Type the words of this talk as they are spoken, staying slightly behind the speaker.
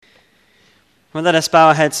Well, let us bow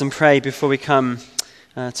our heads and pray before we come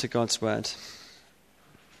to God's word.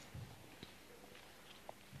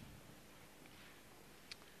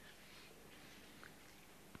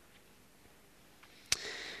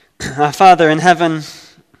 Our Father in heaven,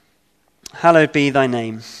 hallowed be thy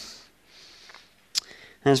name.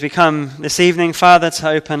 As we come this evening, Father, to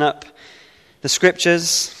open up the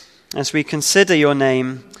Scriptures, as we consider your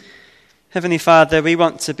name, Heavenly Father, we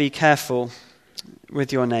want to be careful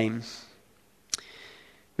with your name.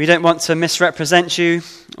 We don't want to misrepresent you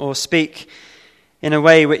or speak in a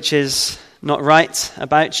way which is not right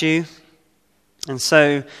about you. And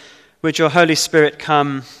so, would your Holy Spirit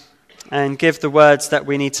come and give the words that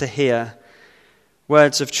we need to hear,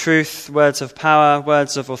 words of truth, words of power,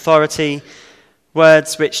 words of authority,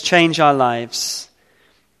 words which change our lives,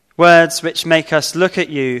 words which make us look at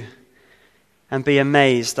you and be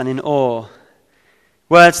amazed and in awe,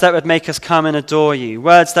 words that would make us come and adore you,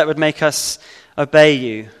 words that would make us obey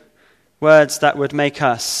you, words that would make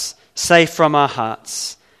us say from our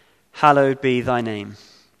hearts, hallowed be thy name.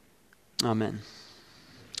 Amen.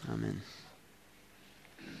 Amen.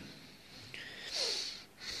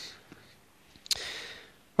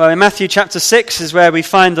 Well, in Matthew chapter 6 is where we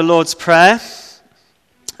find the Lord's Prayer.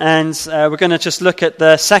 And we're going to just look at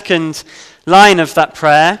the second line of that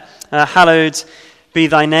prayer, hallowed be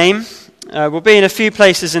thy name. We'll be in a few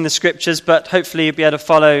places in the Scriptures, but hopefully you'll be able to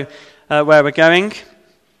follow where we're going.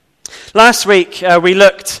 Last week we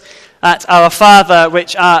looked at our Father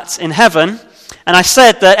which art in heaven, and I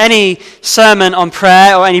said that any sermon on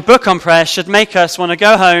prayer or any book on prayer should make us want to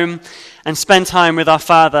go home and spend time with our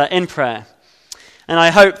Father in prayer. And I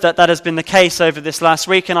hope that that has been the case over this last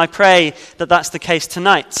week, and I pray that that's the case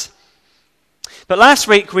tonight. But last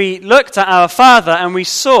week we looked at our Father and we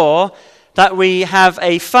saw that we have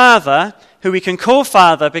a Father who we can call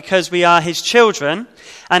Father because we are his children,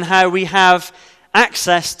 and how we have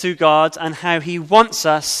access to God and how he wants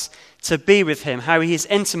us to be with him, how he is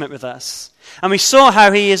intimate with us. And we saw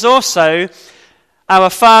how he is also our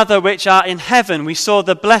Father which art in heaven. We saw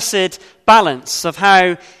the blessed balance of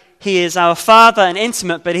how he is our Father and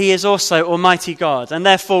intimate, but he is also Almighty God. And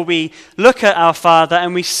therefore we look at our Father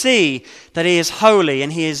and we see that he is holy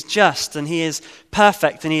and he is just and he is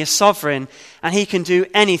perfect and he is sovereign and he can do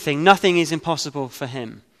anything. Nothing is impossible for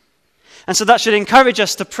him. And so that should encourage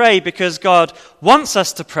us to pray because God wants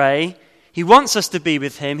us to pray. He wants us to be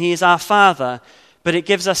with him. He is our Father. But it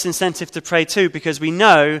gives us incentive to pray too because we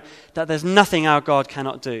know that there's nothing our God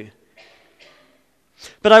cannot do.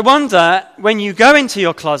 But I wonder, when you go into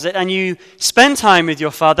your closet and you spend time with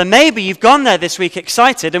your Father, maybe you've gone there this week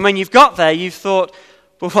excited, and when you've got there, you've thought,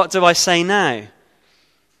 well, what do I say now?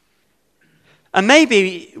 And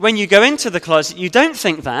maybe when you go into the closet, you don't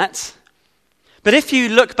think that. But if you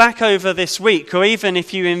look back over this week, or even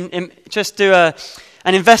if you just do an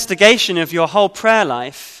investigation of your whole prayer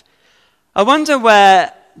life, I wonder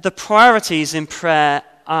where the priorities in prayer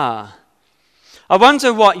are. I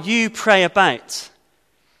wonder what you pray about.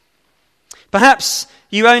 Perhaps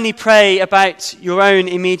you only pray about your own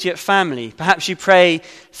immediate family. Perhaps you pray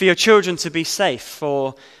for your children to be safe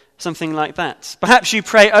or something like that. Perhaps you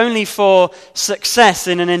pray only for success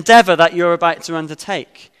in an endeavor that you're about to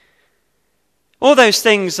undertake. All those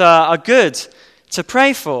things are good to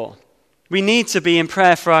pray for. We need to be in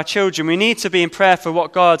prayer for our children. We need to be in prayer for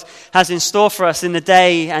what God has in store for us in the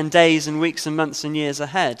day and days and weeks and months and years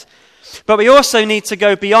ahead. But we also need to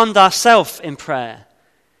go beyond ourselves in prayer.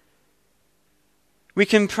 We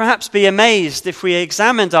can perhaps be amazed if we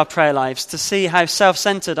examined our prayer lives to see how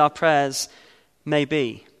self-centered our prayers may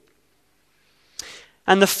be.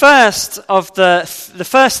 And the first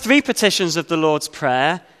three petitions of the Lord's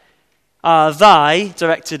Prayer are thy,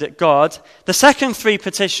 directed at God. The second three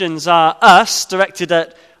petitions are us, directed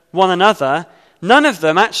at one another. None of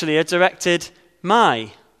them actually are directed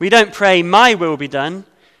my. We don't pray my will be done.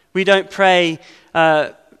 We don't pray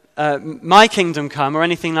my kingdom come or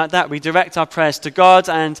anything like that. We direct our prayers to God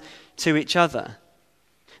and to each other.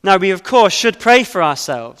 Now we of course should pray for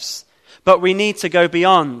ourselves, but we need to go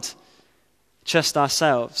beyond just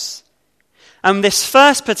ourselves. And this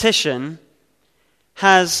first petition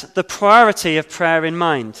has the priority of prayer in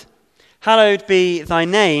mind. Hallowed be thy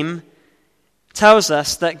name tells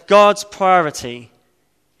us that God's priority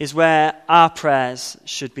is where our prayers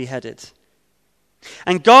should be headed.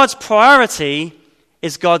 And God's priority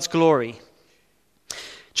is God's glory.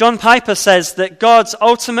 John Piper says that God's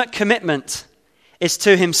ultimate commitment is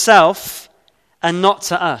to himself and not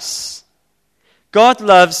to us. God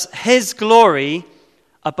loves his glory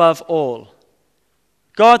above all.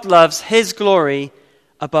 God loves his glory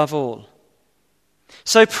above all.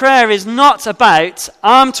 So prayer is not about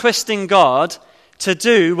arm-twisting God to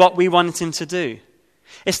do what we want him to do.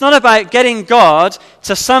 It's not about getting God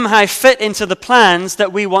to somehow fit into the plans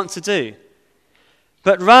that we want to do.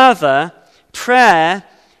 But rather, prayer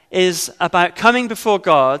is about coming before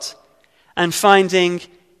God and finding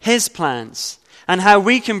his plans and how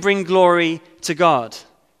we can bring glory to God.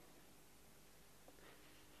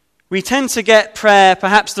 We tend to get prayer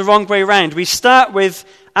perhaps the wrong way around. We start with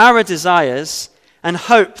our desires and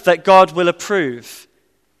hope that God will approve.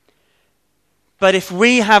 But if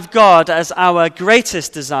we have God as our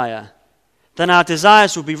greatest desire, then our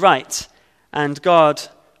desires will be right and God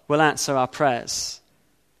will answer our prayers.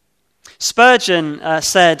 Spurgeon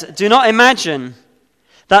said, "Do not imagine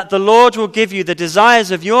that the Lord will give you the desires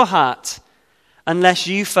of your heart unless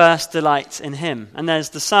you first delight in him." And there's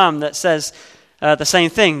the psalm that says the same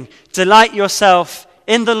thing. Delight yourself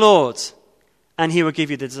in the Lord, and he will give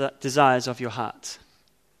you the desires of your heart.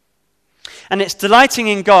 And it's delighting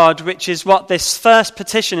in God, which is what this first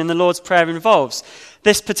petition in the Lord's Prayer involves.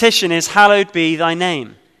 This petition is, "Hallowed be thy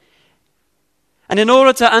name." And in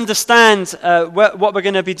order to understand what we're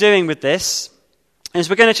going to be doing with this, is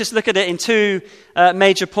we're going to just look at it in two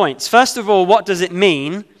major points. First of all, what does it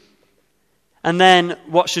mean? And then,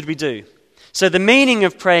 what should we do? So the meaning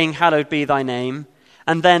of praying, "Hallowed be thy name,"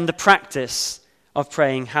 and then the practice of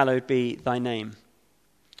praying, "Hallowed be thy name."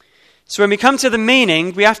 So when we come to the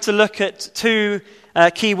meaning, we have to look at two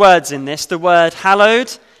key words in this, the word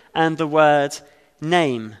hallowed and the word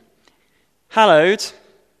name. Hallowed,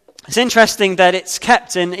 it's interesting that it's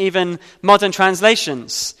kept in even modern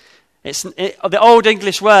translations. The Old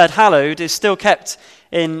English word hallowed is still kept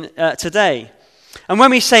in today. And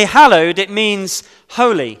when we say hallowed, it means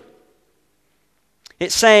holy.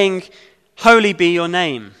 It's saying, "Holy be your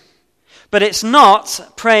name." But it's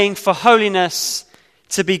not praying for holiness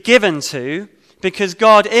to be given to, because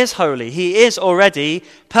God is holy. He is already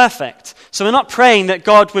perfect. So we're not praying that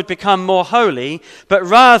God would become more holy, but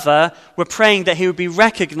rather we're praying that he would be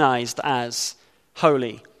recognized as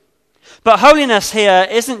holy. But holiness here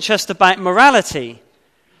isn't just about morality.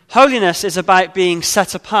 Holiness is about being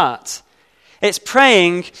set apart. It's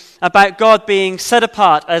praying about God being set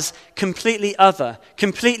apart as completely other,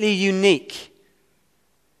 completely unique.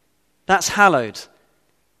 That's hallowed.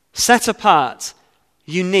 Set apart,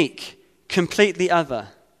 unique, completely other.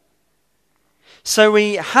 So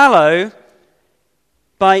we hallow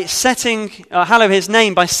his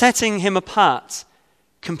name by setting him apart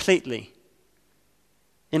completely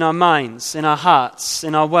in our minds, in our hearts,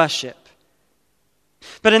 in our worship.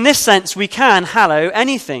 But in this sense, we can hallow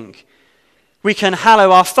anything. We can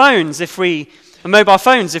hallow our mobile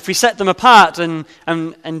phones, if we set them apart and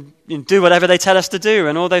do whatever they tell us to do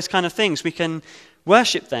and all those kind of things. We can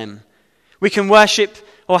worship them. We can worship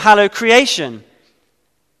or hallow creation.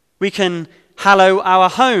 We can hallow our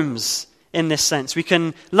homes in this sense. We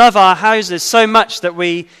can love our houses so much that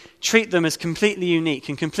we treat them as completely unique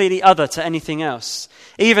and completely other to anything else.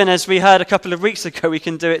 Even as we heard a couple of weeks ago, we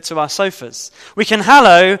can do it to our sofas. We can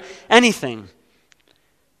hallow anything.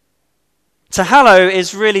 To hallow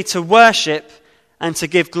is really to worship and to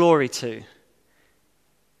give glory to.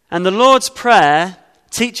 And the Lord's Prayer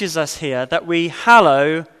teaches us here that we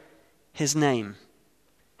hallow his name.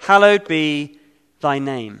 Hallowed be thy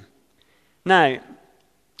name. Now,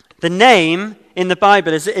 the name in the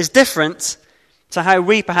Bible is different to how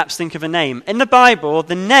we perhaps think of a name. In the Bible,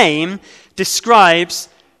 the name describes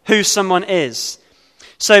who someone is.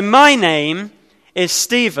 So my name is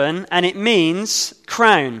Stephen, and it means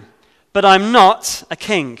crown. But I'm not a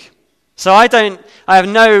king. So I have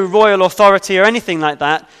no royal authority or anything like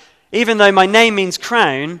that. Even though my name means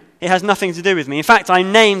crown, it has nothing to do with me. In fact,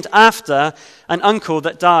 I'm named after an uncle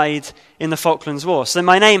that died in the Falklands War. So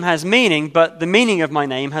my name has meaning, but the meaning of my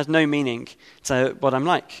name has no meaning to what I'm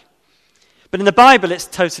like. But in the Bible, it's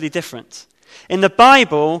totally different. In the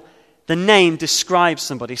Bible, the name describes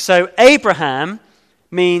somebody. So Abraham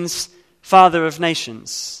means father of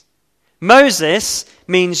nations. Moses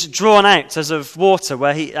means drawn out as of water,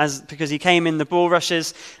 because he came in the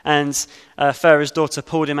bulrushes and Pharaoh's daughter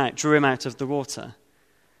pulled him out, drew him out of the water.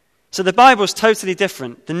 So the Bible's totally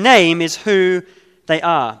different. The name is who they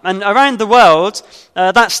are. And around the world,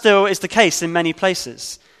 that still is the case in many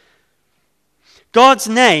places. God's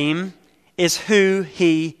name is who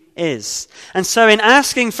he is. And so in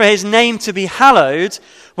asking for his name to be hallowed,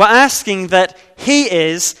 we're asking that he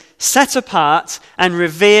is set apart and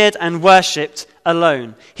revered and worshipped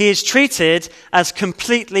alone. He is treated as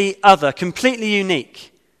completely other, completely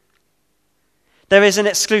unique. There is an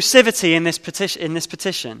exclusivity in this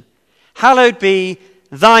petition. Hallowed be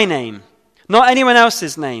thy name, not anyone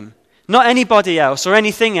else's name, not anybody else or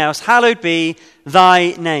anything else. Hallowed be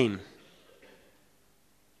thy name.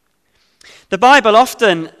 The Bible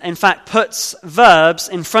often, in fact, puts verbs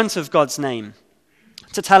in front of God's name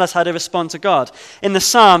to tell us how to respond to God. In the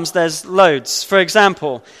Psalms, there's loads. For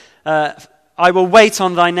example, I will wait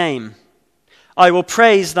on thy name. I will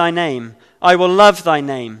praise thy name. I will love thy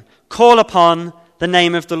name. Call upon the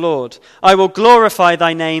name of the Lord. I will glorify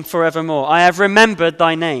thy name forevermore. I have remembered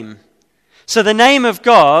thy name. So the name of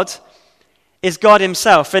God is God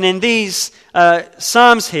himself. And in these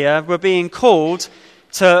Psalms here, we're being called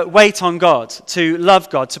to wait on God, to love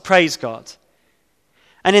God, to praise God.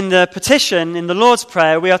 And in the petition, in the Lord's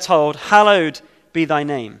Prayer, we are told, hallowed be thy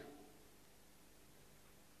name.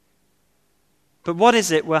 But what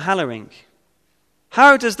is it we're hallowing?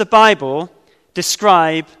 How does the Bible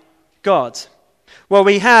describe God? Well,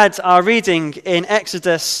 we had our reading in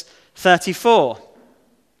Exodus 34.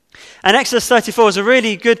 And Exodus 34 is a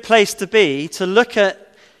really good place to be, to look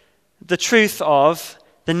at the truth of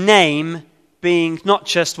the name being not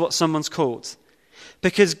just what someone's called.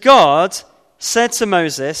 Because God said to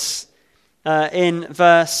Moses in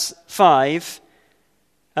verse 5,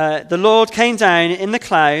 the Lord came down in the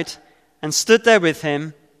cloud and stood there with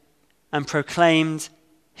him and proclaimed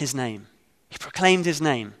his name. He proclaimed his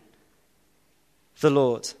name, the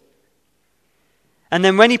Lord. And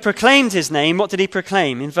then when he proclaimed his name, what did he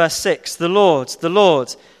proclaim? In verse 6, the Lord,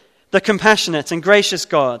 the compassionate and gracious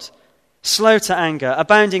God, slow to anger,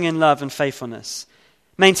 abounding in love and faithfulness,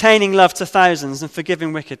 maintaining love to thousands and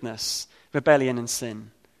forgiving wickedness, rebellion and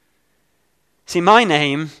sin. See, my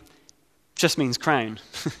name just means crown.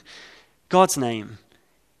 God's name.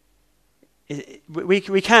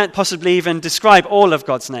 We can't possibly even describe all of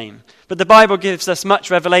God's name, but the Bible gives us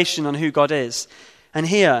much revelation on who God is. And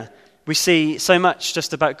here we see so much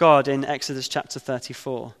just about God in Exodus chapter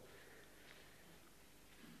 34.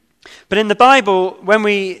 But in the Bible, when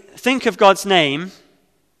we think of God's name,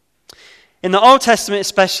 in the Old Testament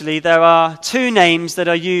especially, there are two names that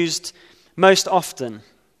are used most often.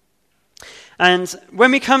 And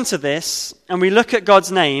when we come to this and we look at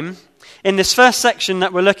God's name, in this first section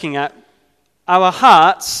that we're looking at, our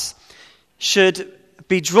hearts should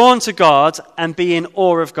be drawn to God and be in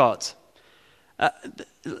awe of God.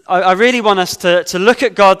 I really want us to look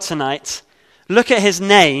at God tonight, look at his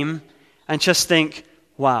name, and just think,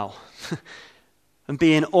 wow, and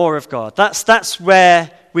be in awe of God. That's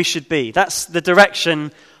where we should be. That's the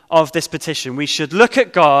direction of this petition. We should look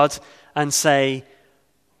at God and say,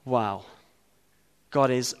 wow,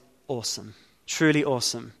 God is awesome, truly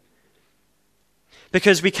awesome.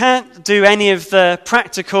 Because we can't do any of the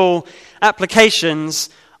practical applications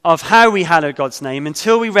of how we hallow God's name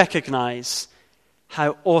until we recognize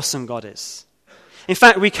how awesome God is. In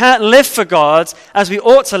fact, we can't live for God as we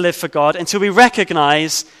ought to live for God until we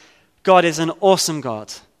recognize God is an awesome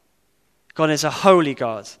God. God is a holy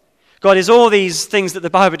God. God is all these things that the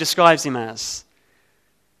Bible describes him as.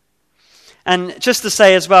 And just to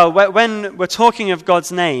say as well, when we're talking of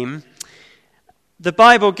God's name, the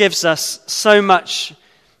Bible gives us so much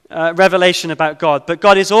revelation about God, but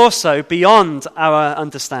God is also beyond our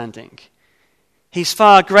understanding. He's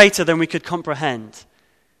far greater than we could comprehend.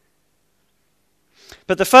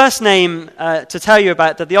 But the first name to tell you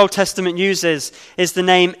about that the Old Testament uses is the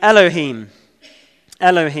name Elohim.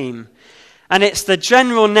 Elohim. And it's the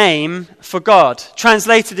general name for God,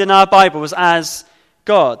 translated in our Bibles as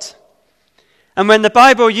God. And when the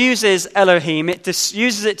Bible uses Elohim, it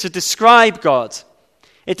uses it to describe God.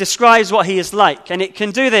 It describes what he is like. And it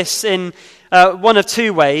can do this in one of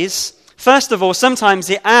two ways. First of all, sometimes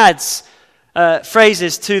it adds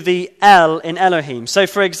phrases to the El in Elohim. So,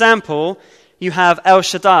 for example, you have El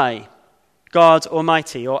Shaddai, God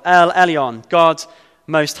Almighty, or El Elyon, God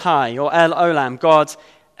Most High, or El Olam, God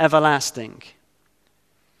Everlasting.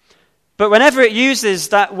 But whenever it uses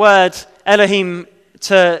that word Elohim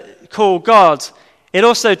to call God, it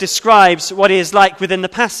also describes what he is like within the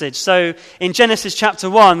passage. So in Genesis chapter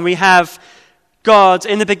 1, we have God,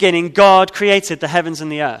 in the beginning, God created the heavens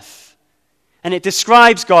and the earth. And it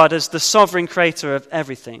describes God as the sovereign creator of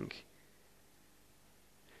everything.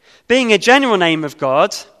 Being a general name of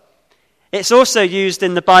God, it's also used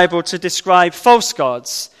in the Bible to describe false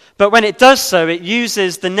gods. But when it does so, it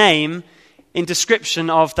uses the name in description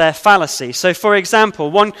of their fallacy. So for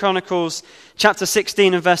example, 1 Chronicles chapter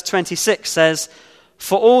 16 and verse 26 says,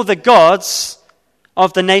 "For all the gods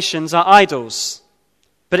of the nations are idols."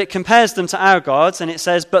 But it compares them to our gods, and it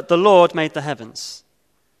says, "But the Lord made the heavens."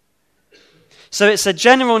 So it's a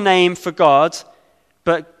general name for God,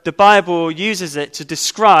 but the Bible uses it to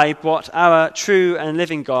describe what our true and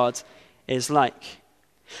living God is like.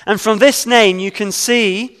 And from this name you can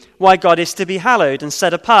see why God is to be hallowed and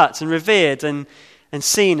set apart and revered and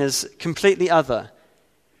seen as completely other.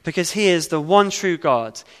 Because he is the one true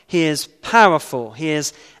God. He is powerful. He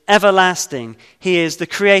is everlasting. He is the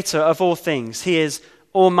creator of all things. He is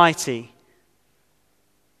almighty.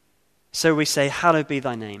 So we say, hallowed be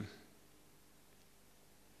thy name.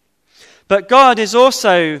 But God is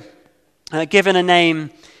also given a name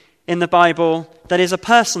in the Bible that is a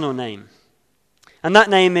personal name. And that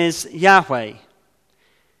name is Yahweh.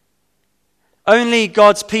 Only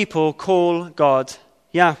God's people call God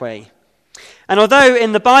Yahweh. And although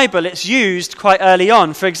in the Bible it's used quite early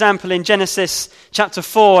on, for example, in Genesis chapter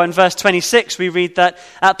 4 and verse 26, we read that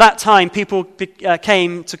at that time people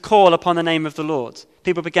came to call upon the name of the Lord.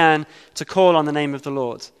 People began to call on the name of the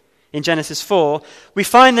Lord. In Genesis 4, we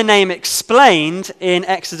find the name explained in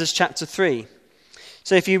Exodus chapter 3.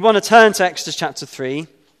 So if you want to turn to Exodus chapter 3,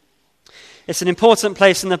 it's an important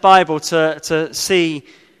place in the Bible to see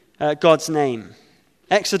God's name.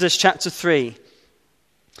 Exodus chapter 3.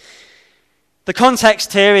 The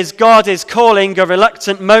context here is God is calling a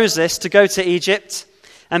reluctant Moses to go to Egypt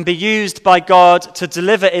and be used by God to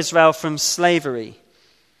deliver Israel from slavery.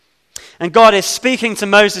 And God is speaking to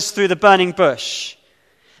Moses through the burning bush.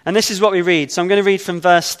 And this is what we read. So I'm going to read from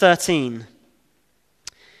verse 13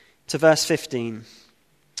 to verse 15.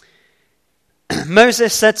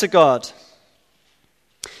 Moses said to God,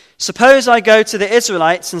 "Suppose I go to the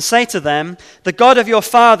Israelites and say to them, 'The God of your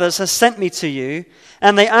fathers has sent me to you,'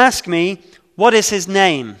 and they ask me, 'What is his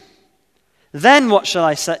name?' Then what shall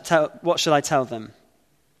I tell them?"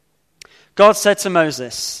 God said to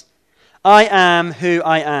Moses, "I am who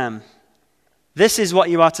I am. This is what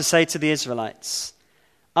you are to say to the Israelites.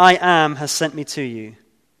 'I am has sent me to you.'"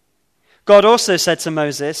 God also said to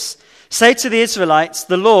Moses, "Say to the Israelites,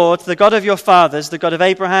 'The Lord, the God of your fathers, the God of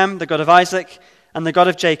Abraham, the God of Isaac, and the God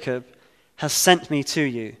of Jacob, has sent me to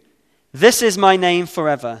you. This is my name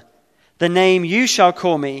forever, the name you shall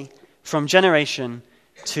call me from generation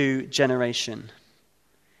to generation."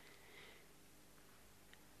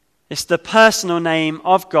 It's the personal name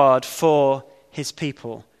of God for his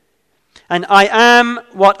people. And "I am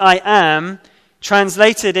what I am,"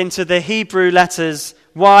 translated into the Hebrew letters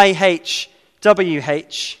YHWH.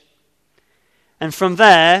 And from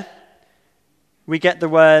there, we get the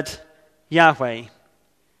word Yahweh.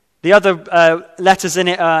 The other letters in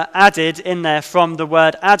it are added in there from the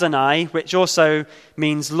word Adonai, which also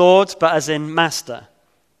means Lord, but as in master.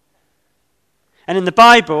 And in the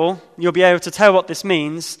Bible, you'll be able to tell what this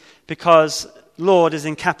means because Lord is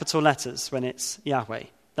in capital letters when it's Yahweh.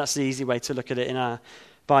 That's the easy way to look at it in our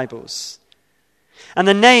Bibles. And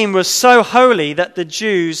the name was so holy that the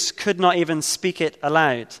Jews could not even speak it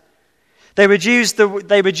aloud. They would use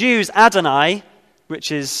Adonai,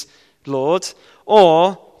 which is Lord,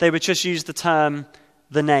 or they would just use the term,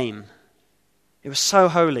 the name. It was so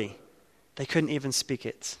holy, they couldn't even speak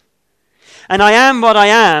it. And "I am what I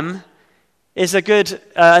am" is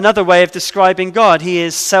another way of describing God. He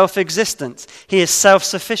is self-existent. He is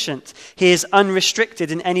self-sufficient. He is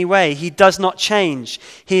unrestricted in any way. He does not change.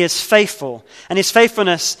 He is faithful. And his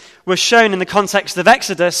faithfulness was shown in the context of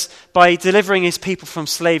Exodus by delivering his people from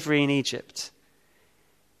slavery in Egypt.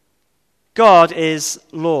 God is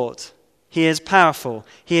Lord. He is powerful.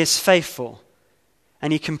 He is faithful.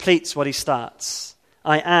 And he completes what he starts.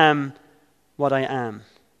 I am what I am.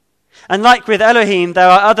 And like with Elohim, there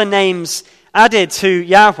are other names added to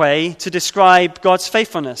Yahweh to describe God's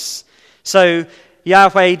faithfulness. So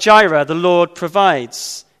Yahweh Jireh, the Lord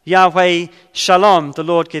provides. Yahweh Shalom, the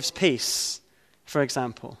Lord gives peace, for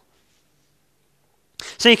example.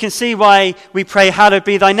 So you can see why we pray, "Hallowed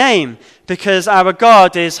be thy name," because our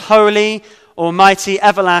God is holy, almighty,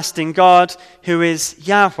 everlasting God who is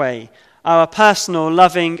Yahweh, our personal,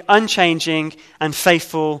 loving, unchanging, and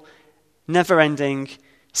faithful, never-ending,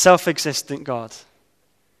 self-existent God.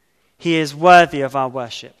 He is worthy of our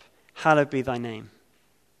worship. Hallowed be thy name.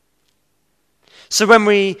 So when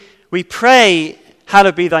we pray,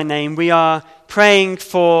 "Hallowed be thy name," we are praying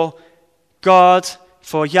for God,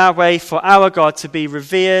 for Yahweh, for our God to be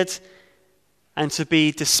revered and to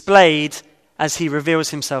be displayed as he reveals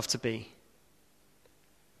himself to be.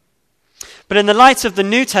 But in the light of the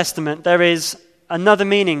New Testament, there is another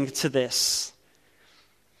meaning to this.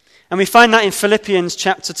 And we find that in Philippians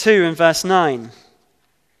chapter 2 and verse 9.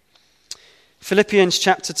 Philippians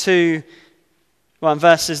chapter 2,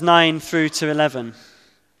 verses 9 through to 11.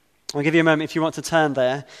 I'll give you a moment if you want to turn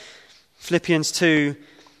there. Philippians 2,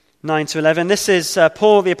 9 to 11. This is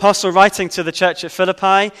Paul the Apostle writing to the church at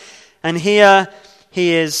Philippi. And here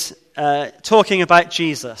he is talking about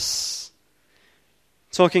Jesus.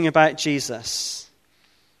 Talking about Jesus.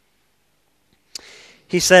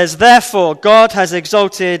 he says, "Therefore God has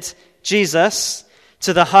exalted Jesus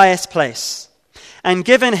to the highest place and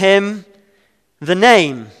given him the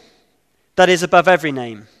name that is above every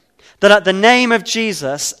name, that at the name of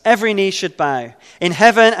Jesus every knee should bow, in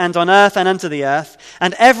heaven and on earth and under the earth,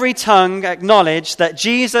 and every tongue acknowledge that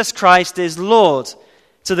Jesus Christ is Lord,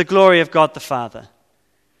 to the glory of God the Father."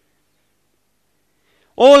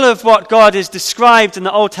 All of what God is described in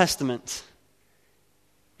the Old Testament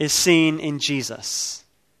is seen in Jesus.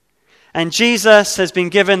 And Jesus has been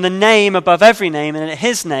given the name above every name, and at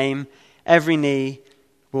his name every knee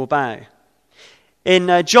will bow.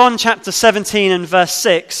 In John chapter 17 and verse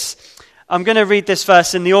 6, I'm going to read this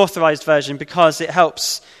verse in the authorized version because it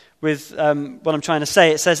helps with what I'm trying to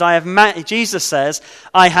say. It says, Jesus says,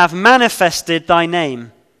 "I have manifested thy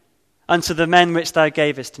name unto the men which thou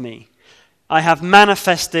gavest me." I have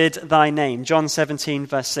manifested thy name. John 17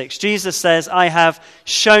 verse 6. Jesus says, "I have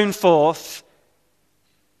shown forth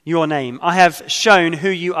your name. I have shown who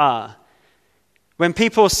you are." When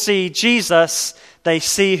people see Jesus, they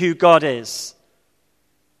see who God is.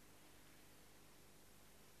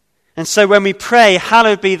 And so when we pray,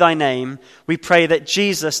 "Hallowed be thy name," we pray that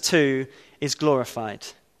Jesus too is glorified.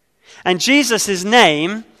 And Jesus'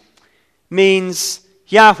 name means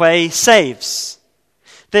Yahweh saves.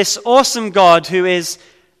 This awesome God who is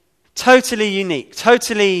totally unique,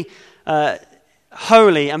 totally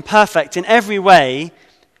holy and perfect in every way,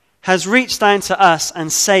 has reached down to us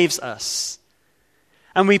and saves us.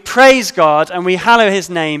 And we praise God and we hallow his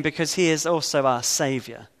name because he is also our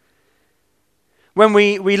Savior. When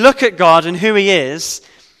we look at God and who he is,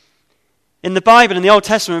 in the Bible, in the Old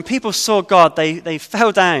Testament, when people saw God, they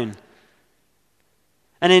fell down.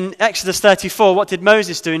 And in Exodus 34, what did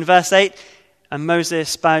Moses do? In verse 8, "And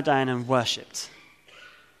Moses bowed down and worshipped."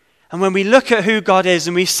 And when we look at who God is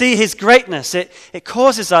and we see his greatness, it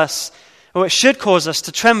causes us, or it should cause us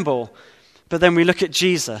to tremble. But then we look at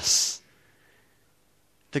Jesus,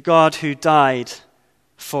 the God who died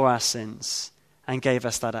for our sins and gave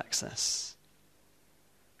us that access.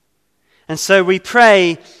 And so we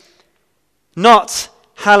pray not,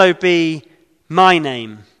 "Hallowed be my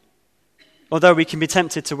name," although we can be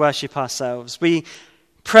tempted to worship ourselves. We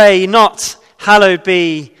pray not, "Hallowed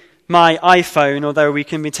be my iPhone," although we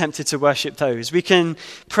can be tempted to worship those. We don't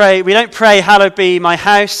pray, "Hallowed be my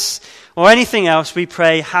house," or anything else. We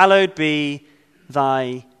pray, "Hallowed be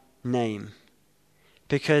thy name."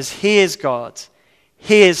 Because he is God,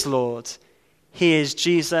 he is Lord, he is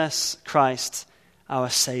Jesus Christ, our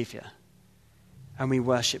Savior, and we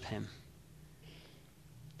worship him.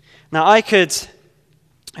 Now I could,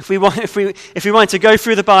 if we wanted to go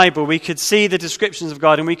through the Bible, we could see the descriptions of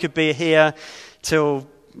God and we could be here till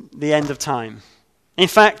the end of time. In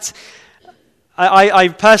fact, I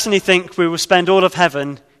personally think we will spend all of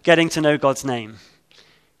heaven getting to know God's name.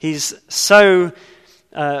 He's so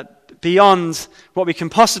beyond what we can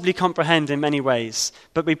possibly comprehend in many ways.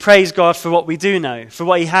 But we praise God for what we do know, for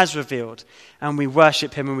what he has revealed. And we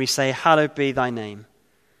worship him and we say, "Hallowed be thy name."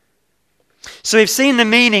 So we've seen the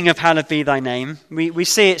meaning of "hallowed be thy name." We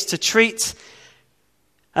see it's to treat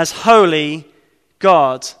as holy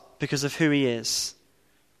God because of who he is.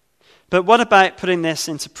 But what about putting this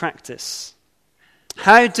into practice?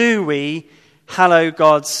 How do we hallow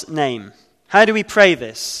God's name? How do we pray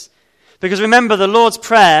this? Because remember, the Lord's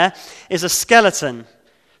Prayer is a skeleton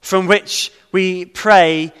from which we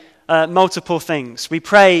pray multiple things. We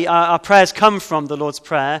pray, our prayers come from the Lord's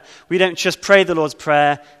Prayer. We don't just pray the Lord's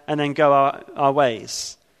Prayer and then go our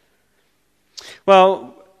ways.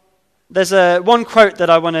 Well, there's one quote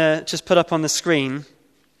that I want to just put up on the screen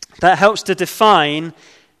that helps to define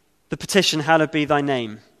the petition, "Hallowed be thy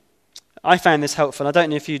name." I found this helpful. I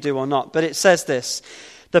don't know if you do or not, but it says this: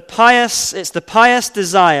 it's the pious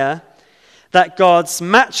desire that God's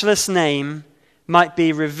matchless name might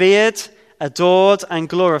be revered, adored, and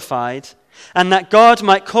glorified, and that God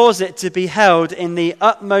might cause it to be held in the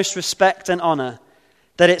utmost respect and honor,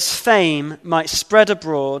 that its fame might spread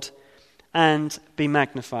abroad and be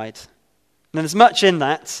magnified. And there's much in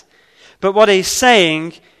that, but what he's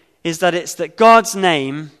saying is that it's that God's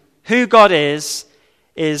name, who God is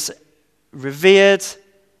revered,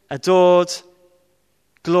 adored,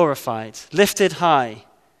 glorified, lifted high,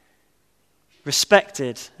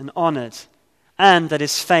 respected and honored, and that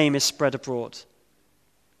his fame is spread abroad.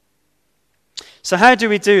 So how do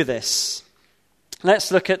we do this?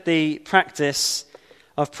 Let's look at the practice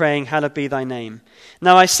of praying, "Hallowed be thy name."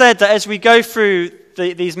 Now I said that as we go through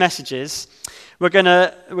these messages, we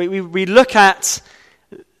look at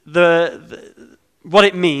what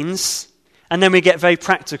it means, and then we get very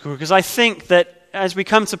practical, because I think that as we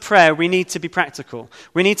come to prayer, we need to be practical.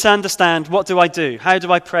 We need to understand, what do I do? How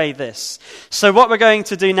do I pray this? So what we're going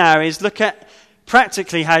to do now is look at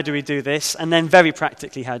practically how do we do this, and then very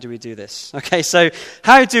practically how do we do this. Okay, so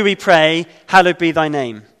how do we pray, hallowed be thy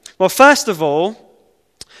name? Well, first of all,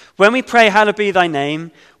 when we pray, hallowed be thy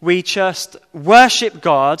name, we just worship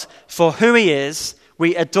God for who he is.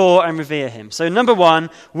 We adore and revere him. So number one,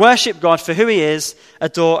 worship God for who he is,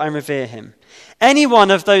 adore and revere him. Any one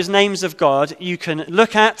of those names of God you can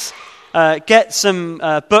look at, get some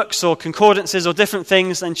books or concordances or different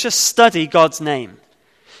things and just study God's name.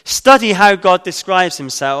 Study how God describes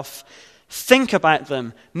himself, think about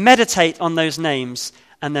them, meditate on those names,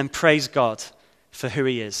 and then praise God for who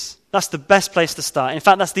he is. That's the best place to start. In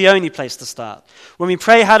fact, that's the only place to start. When we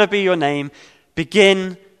pray, hallowed be your name,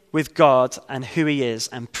 begin with God and who he is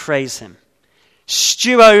and praise him.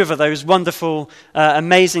 Stew over those wonderful,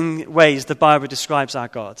 amazing ways the Bible describes our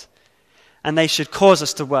God. And they should cause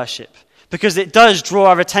us to worship, because it does draw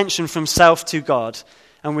our attention from self to God.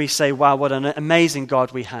 And we say, wow, what an amazing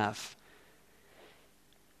God we have.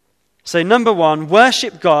 So number one,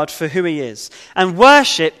 worship God for who he is. And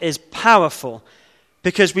worship is powerful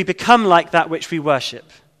because we become like that which we worship.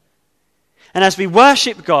 And as we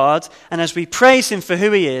worship God and as we praise him for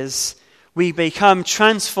who he is, we become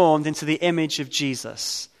transformed into the image of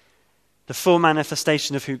Jesus, the full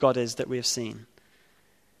manifestation of who God is that we have seen.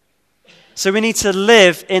 So we need to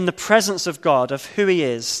live in the presence of God, of who he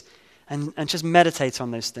is, and just meditate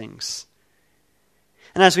on those things.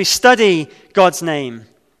 And as we study God's name,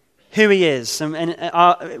 who he is, and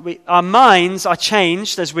our minds are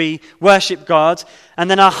changed as we worship God,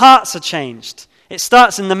 and then our hearts are changed. It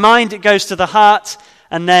starts in the mind, it goes to the heart,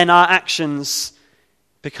 and then our actions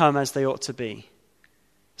become as they ought to be.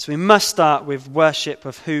 So we must start with worship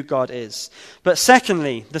of who God is. But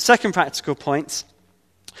secondly, the second practical point,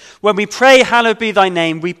 when we pray, hallowed be thy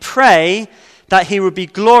name, we pray that he would be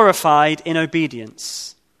glorified in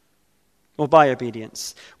obedience, or by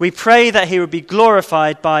obedience. We pray that he would be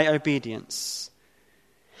glorified by obedience.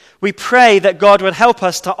 We pray that God would help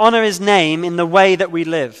us to honor his name in the way that we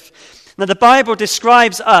live. Now, the Bible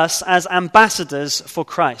describes us as ambassadors for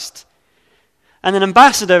Christ. And an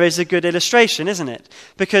ambassador is a good illustration, isn't it?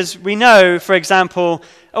 Because we know, for example,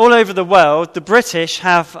 all over the world, the British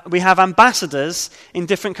have ambassadors in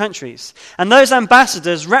different countries. And those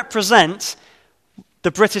ambassadors represent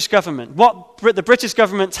the British government. What the British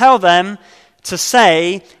government tell them to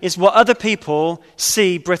say is what other people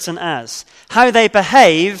see Britain as. How they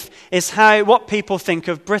behave is what people think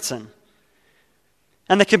of Britain.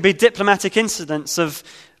 And there can be diplomatic incidents of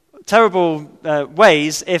terrible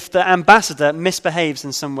ways if the ambassador misbehaves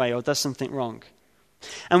in some way or does something wrong.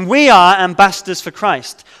 And we are ambassadors for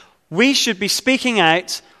Christ. We should be speaking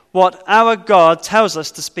out what our God tells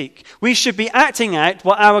us to speak. We should be acting out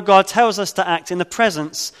what our God tells us to act in the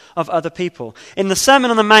presence of other people. In the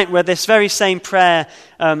Sermon on the Mount, where this very same prayer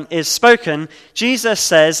is spoken, Jesus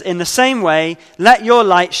says, in the same way, let your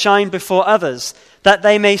light shine before others, that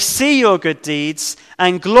they may see your good deeds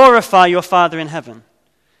and glorify your Father in heaven.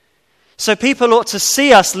 So people ought to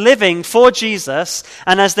see us living for Jesus,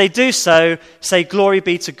 and as they do so, say, glory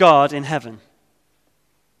be to God in heaven.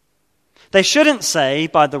 They shouldn't say,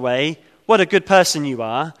 by the way, what a good person you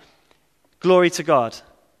are. Glory to God.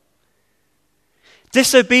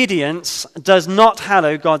 Disobedience does not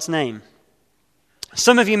hallow God's name.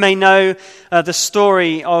 Some of you may know the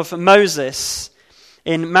story of Moses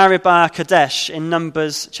in Meribah Kadesh in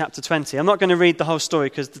Numbers chapter 20. I'm not going to read the whole story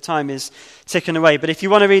because the time is ticking away, but if you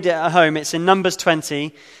want to read it at home, it's in Numbers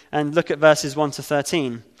 20 and look at verses 1 to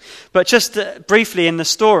 13. But just briefly in the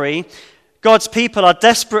story, God's people are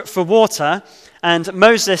desperate for water, and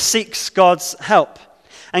Moses seeks God's help.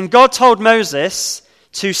 And God told Moses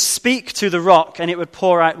to speak to the rock, and it would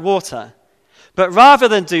pour out water. But rather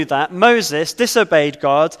than do that, Moses disobeyed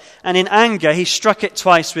God, and in anger he struck it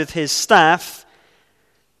twice with his staff.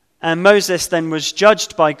 And Moses then was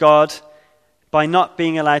judged by God by not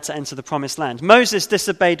being allowed to enter the promised land. Moses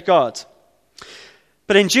disobeyed God.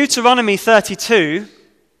 But in Deuteronomy 32,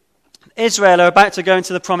 Israel are about to go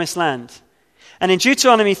into the promised land. And in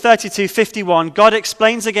Deuteronomy 32:51, God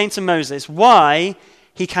explains again to Moses why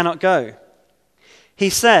he cannot go. He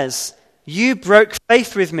says, you broke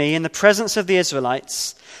faith with me in the presence of the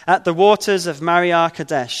Israelites at the waters of Meribah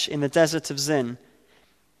Kadesh in the desert of Zin,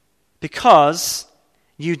 because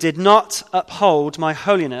you did not uphold my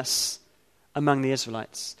holiness among the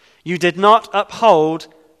Israelites. You did not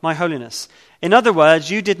uphold my holiness. In other words,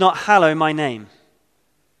 you did not hallow my name.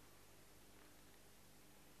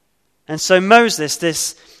 And so Moses,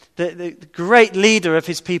 the great leader of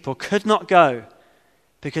his people, could not go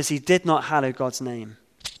because he did not hallow God's name.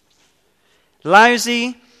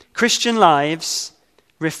 Lousy Christian lives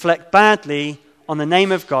reflect badly on the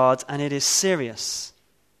name of God, and it is serious.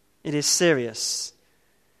 It is serious.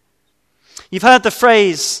 You've heard the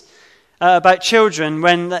phrase about children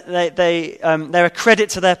when they're a credit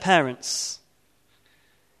to their parents.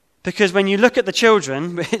 Because when you look at the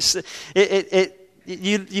children,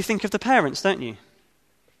 you think of the parents, don't you?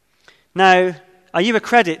 Now, are you a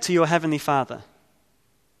credit to your Heavenly Father?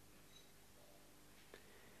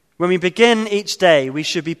 When we begin each day, we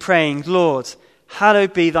should be praying, Lord,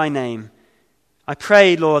 hallowed be thy name. I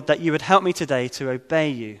pray, Lord, that you would help me today to obey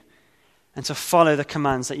you and to follow the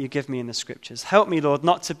commands that you give me in the scriptures. Help me, Lord,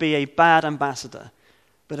 not to be a bad ambassador,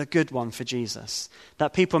 but a good one for Jesus,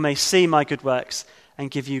 that people may see my good works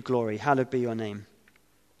and give you glory. Hallowed be your name.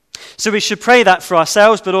 So we should pray that for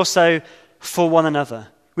ourselves, but also for one another.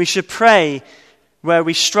 We should pray where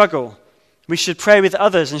we struggle. We should pray with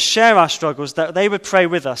others and share our struggles, that they would pray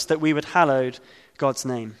with us, that we would hallow God's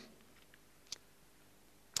name.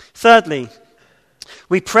 Thirdly,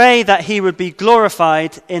 we pray that he would be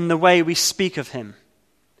glorified in the way we speak of him.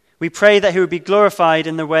 We pray that he would be glorified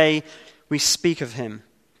in the way we speak of him.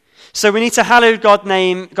 So we need to hallow God's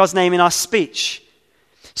name in our speech.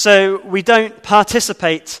 So we don't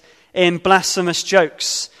participate in blasphemous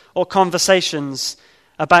jokes or conversations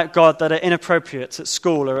about God that are inappropriate at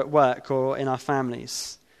school or at work or in our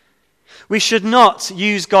families. We should not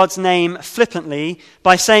use God's name flippantly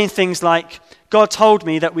by saying things like, God told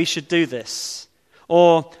me that we should do this,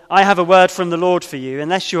 or I have a word from the Lord for you,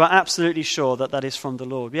 unless you are absolutely sure that that is from the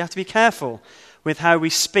Lord. We have to be careful with how we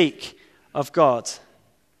speak of God.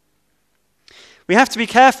 We have to be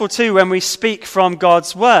careful too when we speak from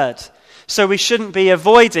God's word. So we shouldn't be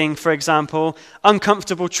avoiding, for example,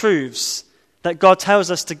 uncomfortable truths that God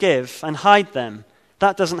tells us to give and hide them.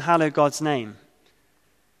 That doesn't hallow God's name.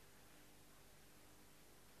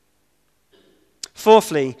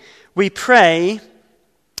 Fourthly, we pray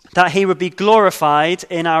that he would be glorified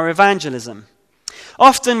in our evangelism.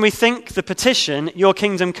 Often we think the petition, your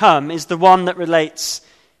kingdom come, is the one that relates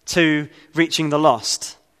to reaching the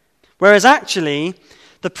lost. Whereas actually,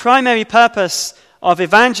 the primary purpose of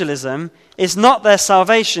evangelism is not their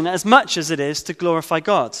salvation as much as it is to glorify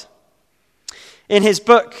God. In his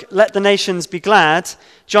book, Let the Nations Be Glad,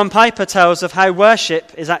 John Piper tells of how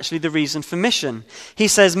worship is actually the reason for mission. He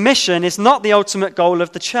says mission is not the ultimate goal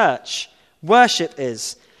of the church. Worship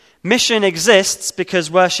is. Mission exists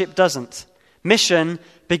because worship doesn't. Mission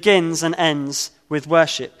begins and ends with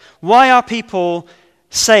worship. Why are people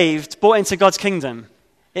saved, brought into God's kingdom?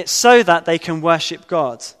 It's so that they can worship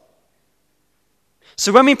God.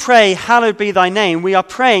 So when we pray, hallowed be thy name, we are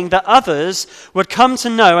praying that others would come to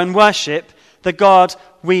know and worship the God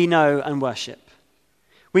we know and worship.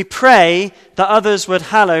 We pray that others would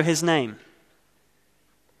hallow his name.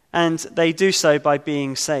 And they do so by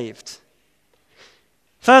being saved.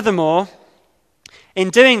 Furthermore,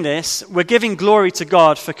 in doing this, we're giving glory to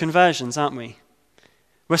God for conversions, aren't we?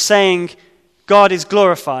 We're saying God is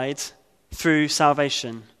glorified through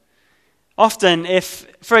salvation. Often,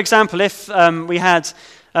 for example, if we had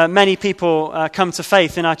many people come to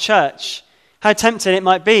faith in our church, how tempting it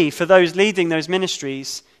might be for those leading those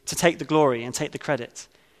ministries to take the glory and take the credit.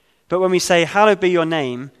 But when we say, hallowed be your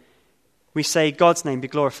name, we say God's name be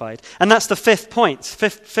glorified. And that's the fifth point,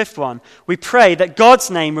 fifth one. We pray that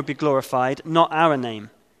God's name would be glorified, not our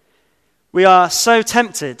name. We are so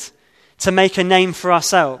tempted to make a name for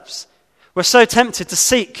ourselves. We're so tempted to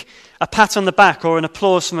seek a pat on the back or an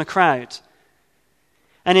applause from a crowd.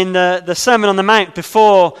 And in the Sermon on the Mount,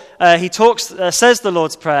 before he says the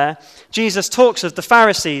Lord's Prayer, Jesus talks of the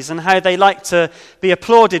Pharisees and how they like to be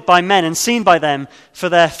applauded by men and seen by them for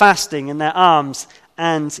their fasting and their alms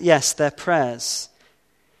and, yes, their prayers.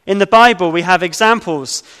 In the Bible, we have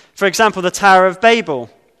examples. For example, the Tower of Babel.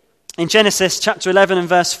 In Genesis chapter 11 and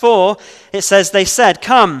verse 4, it says, they said,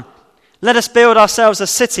 come, let us build ourselves a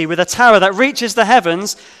city with a tower that reaches the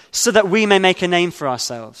heavens so that we may make a name for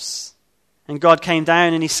ourselves. And God came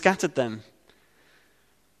down and he scattered them.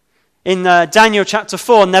 In Daniel chapter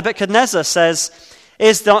 4, Nebuchadnezzar says,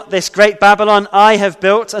 is not this great Babylon I have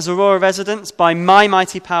built as a royal residence by my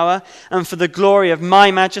mighty power and for the glory of my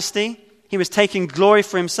majesty? He was taking glory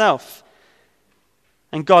for himself.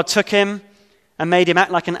 And God took him and made him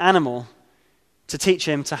act like an animal to teach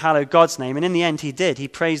him to hallow God's name. And in the end he did. He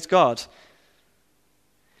praised God.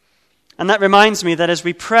 And that reminds me that as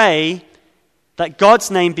we pray that God's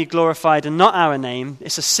name be glorified and not our name,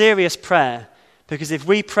 it's a serious prayer. Because if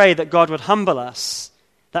we pray that God would humble us,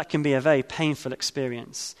 that can be a very painful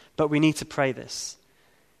experience. But we need to pray this.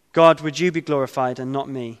 God, would you be glorified and not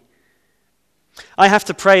me? I have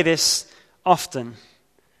to pray this often.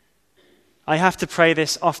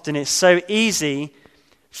 It's so easy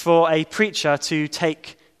for a preacher to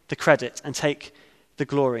take the credit and take the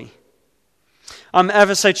glory. I'm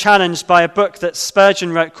ever so challenged by a book that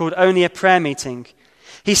Spurgeon wrote called Only a Prayer Meeting.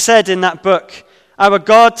 He said in that book, "Our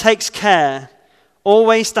God takes care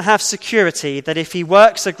always to have security that if he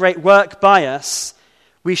works a great work by us,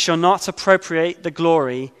 we shall not appropriate the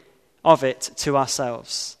glory of it to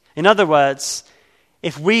ourselves." In other words,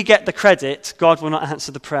 if we get the credit, God will not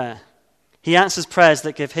answer the prayer. He answers prayers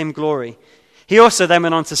that give him glory. He also then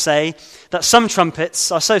went on to say that some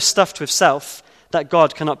trumpets are so stuffed with self that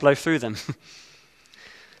God cannot blow through them.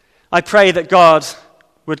 I pray that God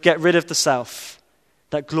would get rid of the self,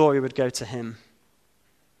 that glory would go to him.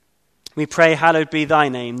 We pray, "Hallowed be thy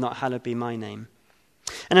name," not "hallowed be my name."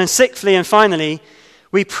 And then sixthly and finally,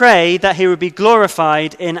 we pray that he would be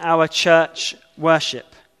glorified in our church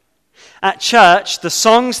worship. At church, the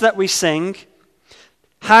songs that we sing,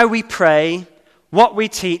 how we pray, what we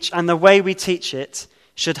teach, and the way we teach it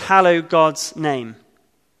should hallow God's name.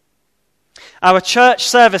 Our church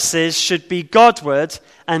services should be Godward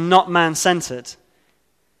and not man-centered.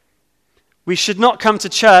 We should not come to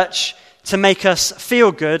church to make us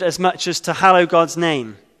feel good as much as to hallow God's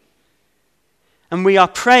name. And we are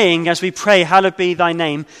praying as we pray, "Hallowed be thy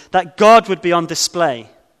name," that God would be on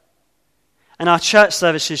display. And our church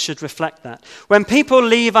services should reflect that. When people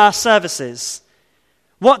leave our services,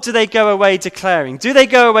 what do they go away declaring? Do they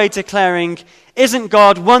go away declaring, "Isn't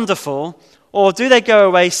God wonderful?" Or do they go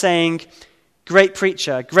away saying, "Great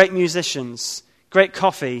preacher, great musicians, great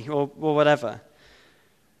coffee," or whatever?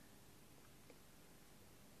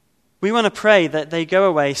 We want to pray that they go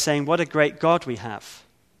away saying, "What a great God we have."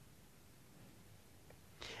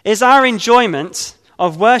 Is our enjoyment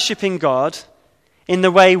of worshipping God in the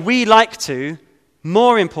way we like to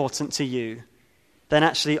more important to you than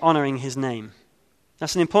actually honoring his name?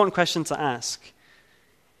 That's an important question to ask.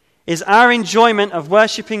 Is our enjoyment of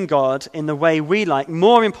worshipping God in the way we like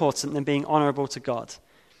more important than being honorable to God?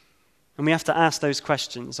 And we have to ask those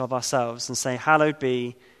questions of ourselves and say, "Hallowed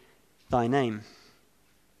be thy name."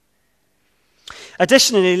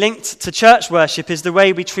 Additionally, linked to church worship is the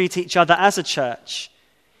way we treat each other as a church.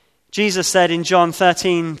 Jesus said in John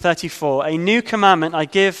 13:34, "A new commandment I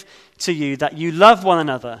give to you, that you love one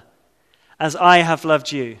another as I have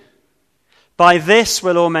loved you. By this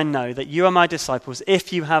will all men know that you are my disciples,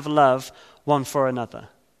 if you have love one for another."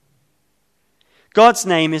 God's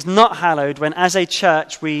name is not hallowed when, as a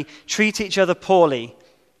church, we treat each other poorly,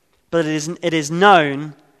 but it is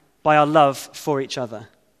known by our love for each other.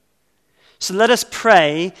 So let us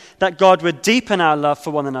pray that God would deepen our love for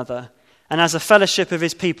one another, and as a fellowship of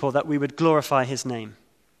his people, that we would glorify his name.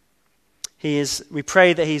 We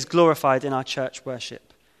pray that he's glorified in our church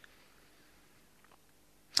worship.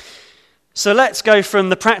 So let's go from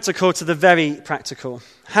the practical to the very practical.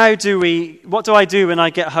 What do I do when I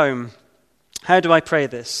get home? How do I pray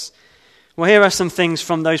this? Well, here are some things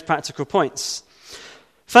from those practical points.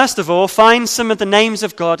 First of all, find some of the names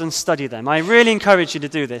of God and study them. I really encourage you to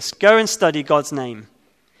do this. Go and study God's name.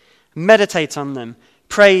 Meditate on them.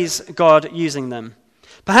 Praise God using them.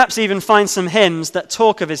 Perhaps even find some hymns that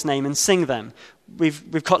talk of his name and sing them.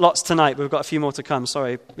 We've got lots tonight. We've got a few more to come.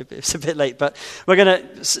 Sorry, it's a bit late, but we're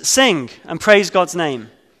going to sing and praise God's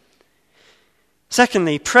name.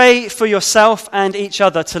 Secondly, pray for yourself and each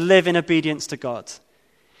other to live in obedience to God.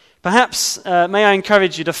 Perhaps, may I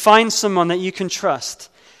encourage you to find someone that you can trust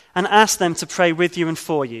and ask them to pray with you and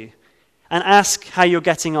for you, and ask how you're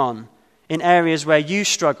getting on in areas where you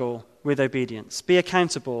struggle with obedience. Be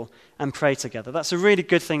accountable and pray together. That's a really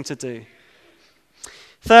good thing to do.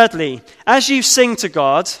 Thirdly, as you sing to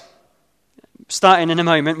God, starting in a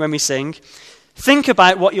moment when we sing, think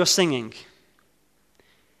about what you're singing.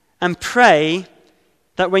 And pray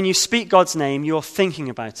that when you speak God's name, you're thinking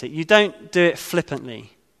about it. You don't do it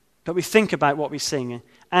flippantly, but we think about what we sing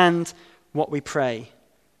and what we pray.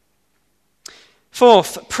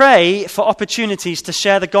 Fourth, pray for opportunities to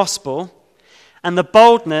share the gospel and the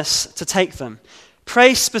boldness to take them.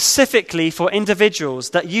 Pray specifically for individuals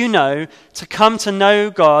that you know to come to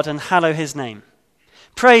know God and hallow his name.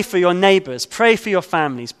 Pray for your neighbors. Pray for your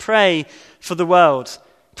families. Pray for the world.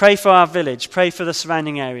 Pray for our village. Pray for the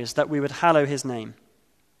surrounding areas, that we would hallow his name.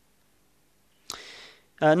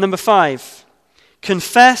 Number 5,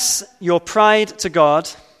 confess your pride to God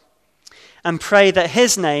and pray that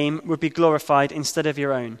his name would be glorified instead of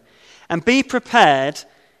your own. And be prepared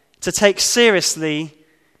to take seriously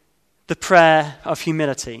the prayer of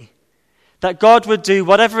humility, that God would do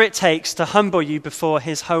whatever it takes to humble you before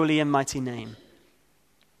his holy and mighty name.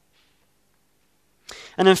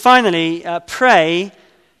 And then finally, pray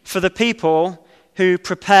for the people who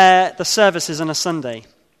prepare the services on a Sunday.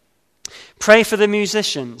 Pray for the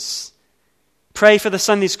musicians. Pray for the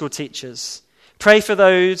Sunday school teachers. Pray for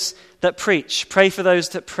those that preach. Pray for those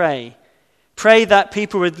that pray. Pray that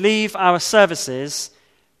people would leave our services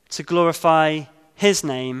to glorify his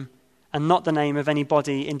name and not the name of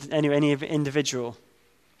anybody, any individual.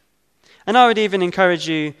 And I would even encourage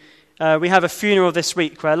you, we have a funeral this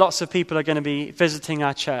week where lots of people are going to be visiting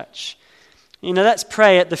our church. Let's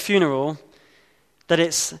pray at the funeral that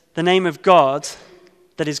it's the name of God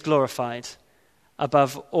that is glorified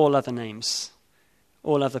above all other names,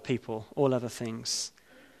 all other people, all other things.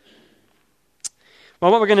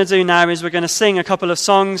 Well, what we're going to do now is we're going to sing a couple of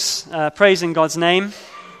songs praising God's name.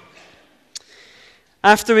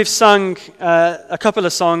 After we've sung a couple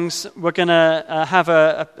of songs, we're going to have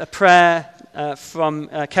a prayer from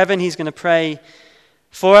Kevin. He's going to pray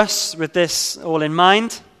for us with this all in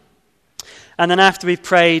mind. And then after we've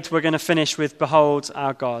prayed, we're going to finish with Behold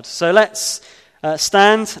Our God. So let's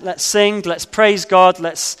stand, let's sing, let's praise God,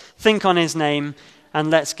 let's think on his name, and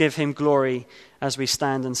let's give him glory as we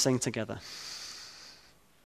stand and sing together.